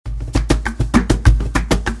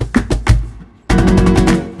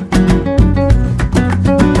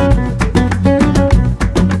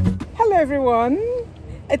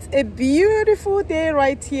It's a beautiful day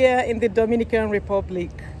right here in the Dominican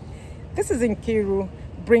Republic. This is Nkiru,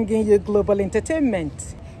 bringing you global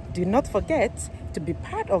entertainment. Do not forget, to be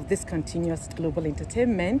part of this continuous global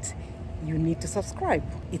entertainment, you need to subscribe.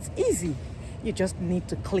 It's easy. You just need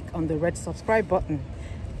to click on the red subscribe button.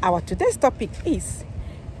 Our today's topic is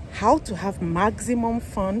how to have maximum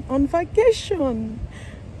fun on vacation.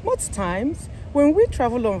 Most times, when we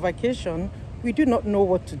travel on vacation, we do not know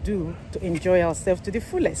what to do to enjoy ourselves to the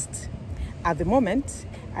fullest. At the moment,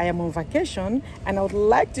 I am on vacation and I would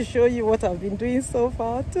like to show you what I've been doing so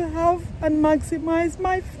far to have and maximize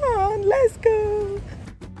my fun. Let's go!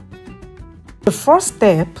 The first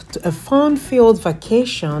step to a fun-filled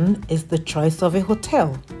vacation is the choice of a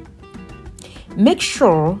hotel. Make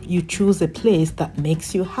sure you choose a place that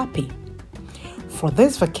makes you happy. For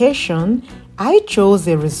this vacation, I chose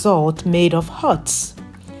a resort made of huts.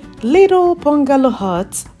 Little bungalow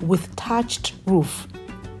huts with thatched roof.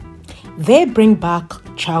 They bring back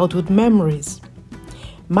childhood memories.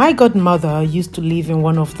 My godmother used to live in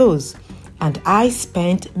one of those, and I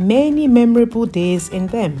spent many memorable days in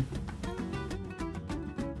them.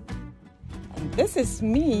 And this is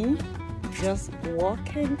me just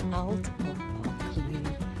walking out of Buggy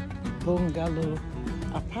bungalow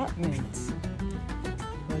apartment.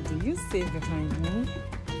 What do you see behind me?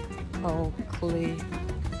 All clay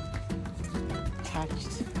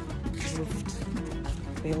thatched roofed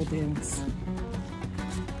buildings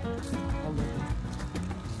all over.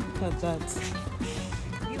 Look at that.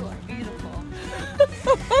 You are beautiful.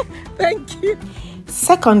 Thank you.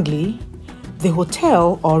 Secondly, the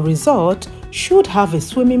hotel or resort should have a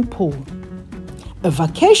swimming pool. A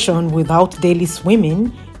vacation without daily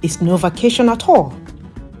swimming is no vacation at all.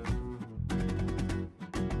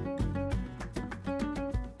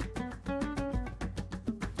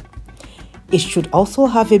 It should also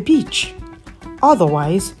have a beach.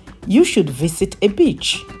 Otherwise, you should visit a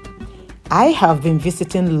beach. I have been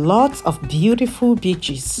visiting lots of beautiful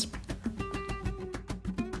beaches.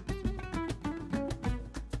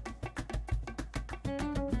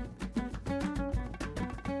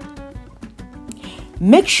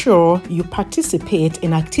 Make sure you participate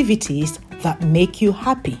in activities that make you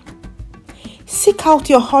happy. Seek out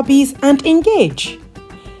your hobbies and engage.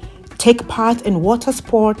 Take part in water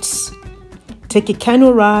sports. Take a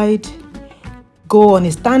canoe ride, go on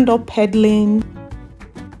a stand-up paddling.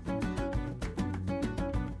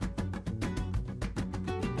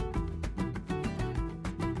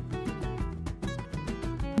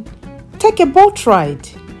 Take a boat ride,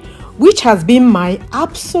 which has been my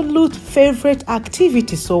absolute favorite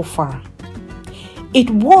activity so far. It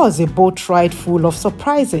was a boat ride full of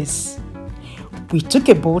surprises. We took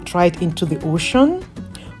a boat ride into the ocean.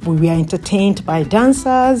 We were entertained by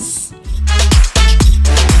dancers.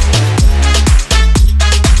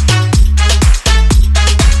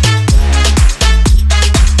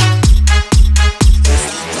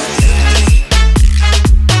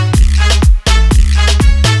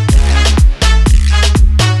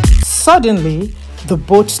 Suddenly, the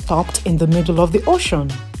boat stopped in the middle of the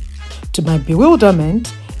ocean. To my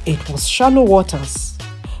bewilderment, it was shallow waters.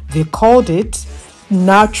 They called it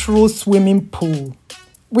natural swimming pool.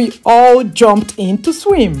 We all jumped in to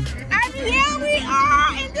swim. And here we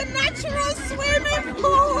are in the natural swimming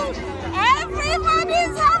pool.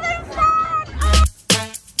 Everybody's having fun.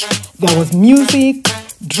 There was music,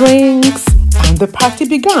 drinks, and the party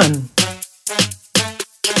began.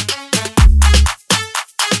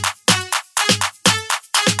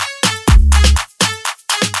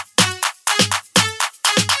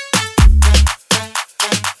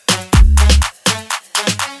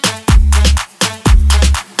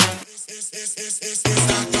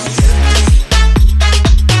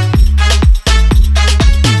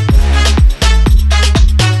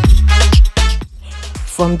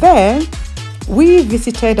 From there, we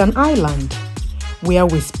visited an island where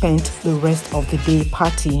we spent the rest of the day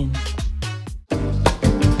partying.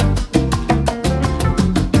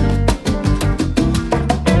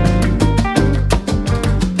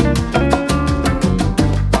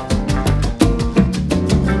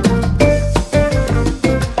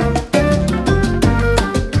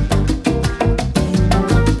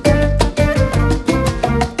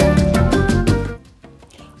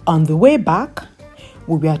 On the way back,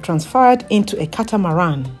 we were transferred into a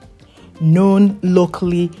catamaran, known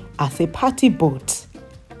locally as a party boat,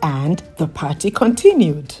 and the party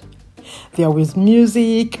continued. There was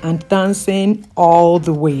music and dancing all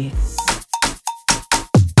the way.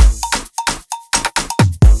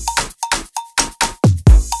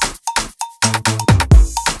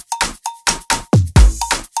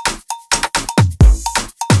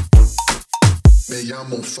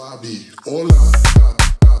 llamo Fabi. Hola.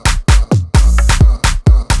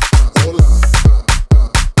 Hola.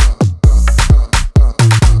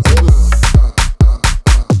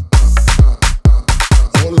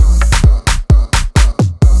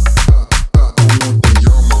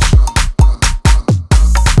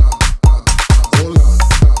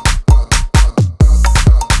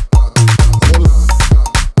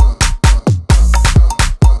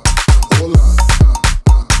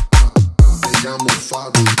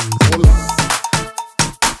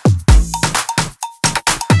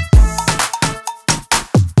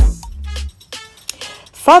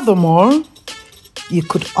 Furthermore, you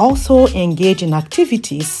could also engage in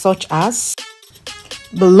activities such as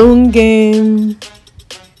balloon game,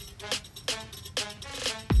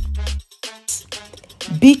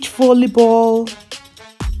 beach volleyball,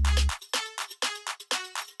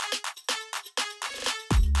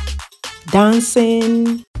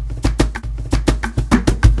 dancing,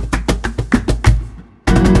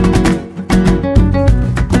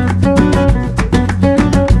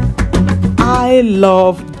 I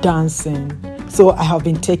love dancing, so I have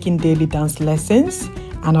been taking daily dance lessons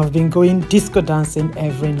and I've been going disco dancing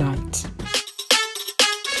every night.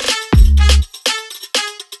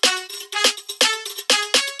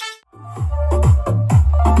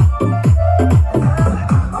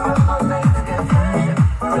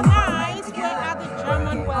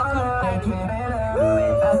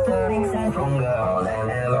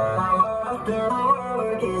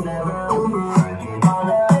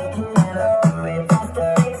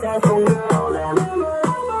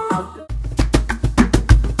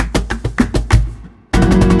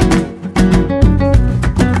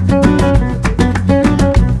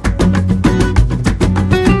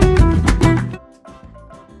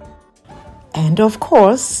 And of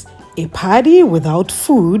course, a party without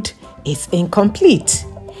food is incomplete.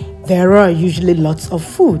 There are usually lots of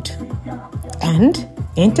food and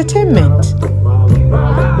entertainment.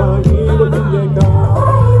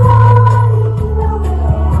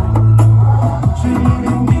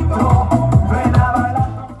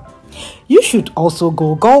 You should also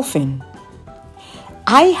go golfing.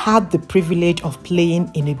 I had the privilege of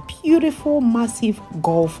playing in a beautiful, massive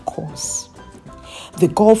golf course. The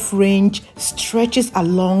golf range stretches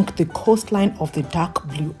along the coastline of the dark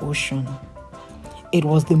blue ocean. It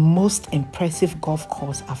was the most impressive golf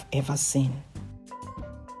course I've ever seen.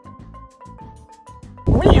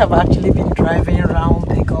 We have actually been driving around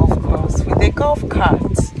the golf course with a golf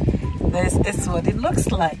cart. This is what it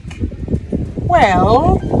looks like.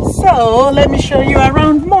 Well, so let me show you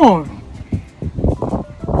around more.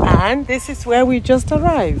 And this is where we just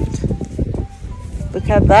arrived. Look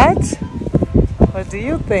at that. What do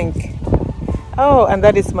you think? Oh, and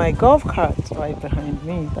that is my golf cart right behind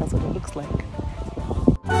me. That's what it looks like.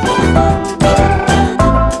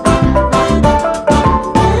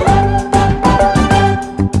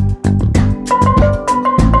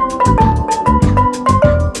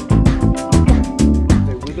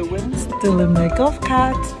 Still in my golf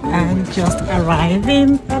cart and just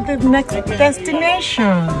arriving at the next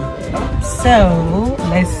destination. So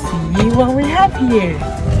let's see what we have here.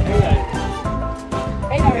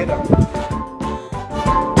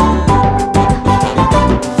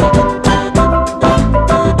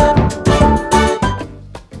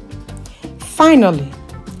 Finally,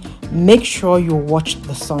 make sure you watch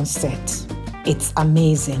the sunset. It's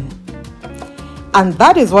amazing. And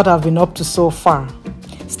that is what I've been up to so far.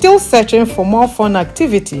 Still searching for more fun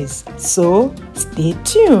activities, so stay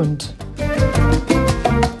tuned.